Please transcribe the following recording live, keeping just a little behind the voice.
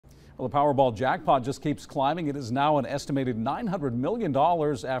Well, the Powerball jackpot just keeps climbing. It is now an estimated $900 million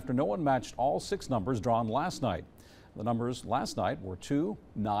after no one matched all 6 numbers drawn last night. The numbers last night were 2,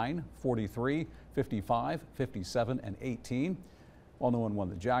 9, 43, 55, 57, and 18. While no one won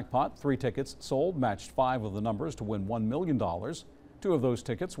the jackpot, 3 tickets sold matched 5 of the numbers to win $1 million. 2 of those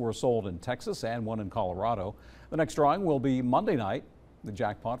tickets were sold in Texas and 1 in Colorado. The next drawing will be Monday night. The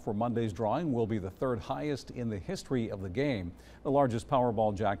jackpot for Monday's drawing will be the 3rd highest in the history of the game. The largest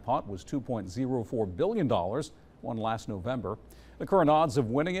Powerball jackpot was $2.04 billion, won last November. The current odds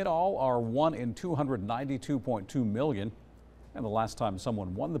of winning it all are 1 in 292.2 million. And the last time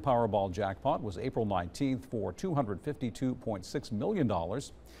someone won the Powerball jackpot was April 19th for $252.6 million.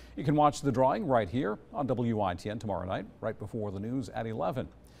 You can watch the drawing right here on WITN tomorrow night, right before the news at 11.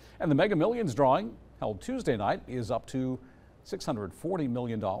 And the Mega Millions drawing, held Tuesday night, is up to $640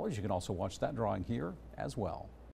 million. You can also watch that drawing here as well.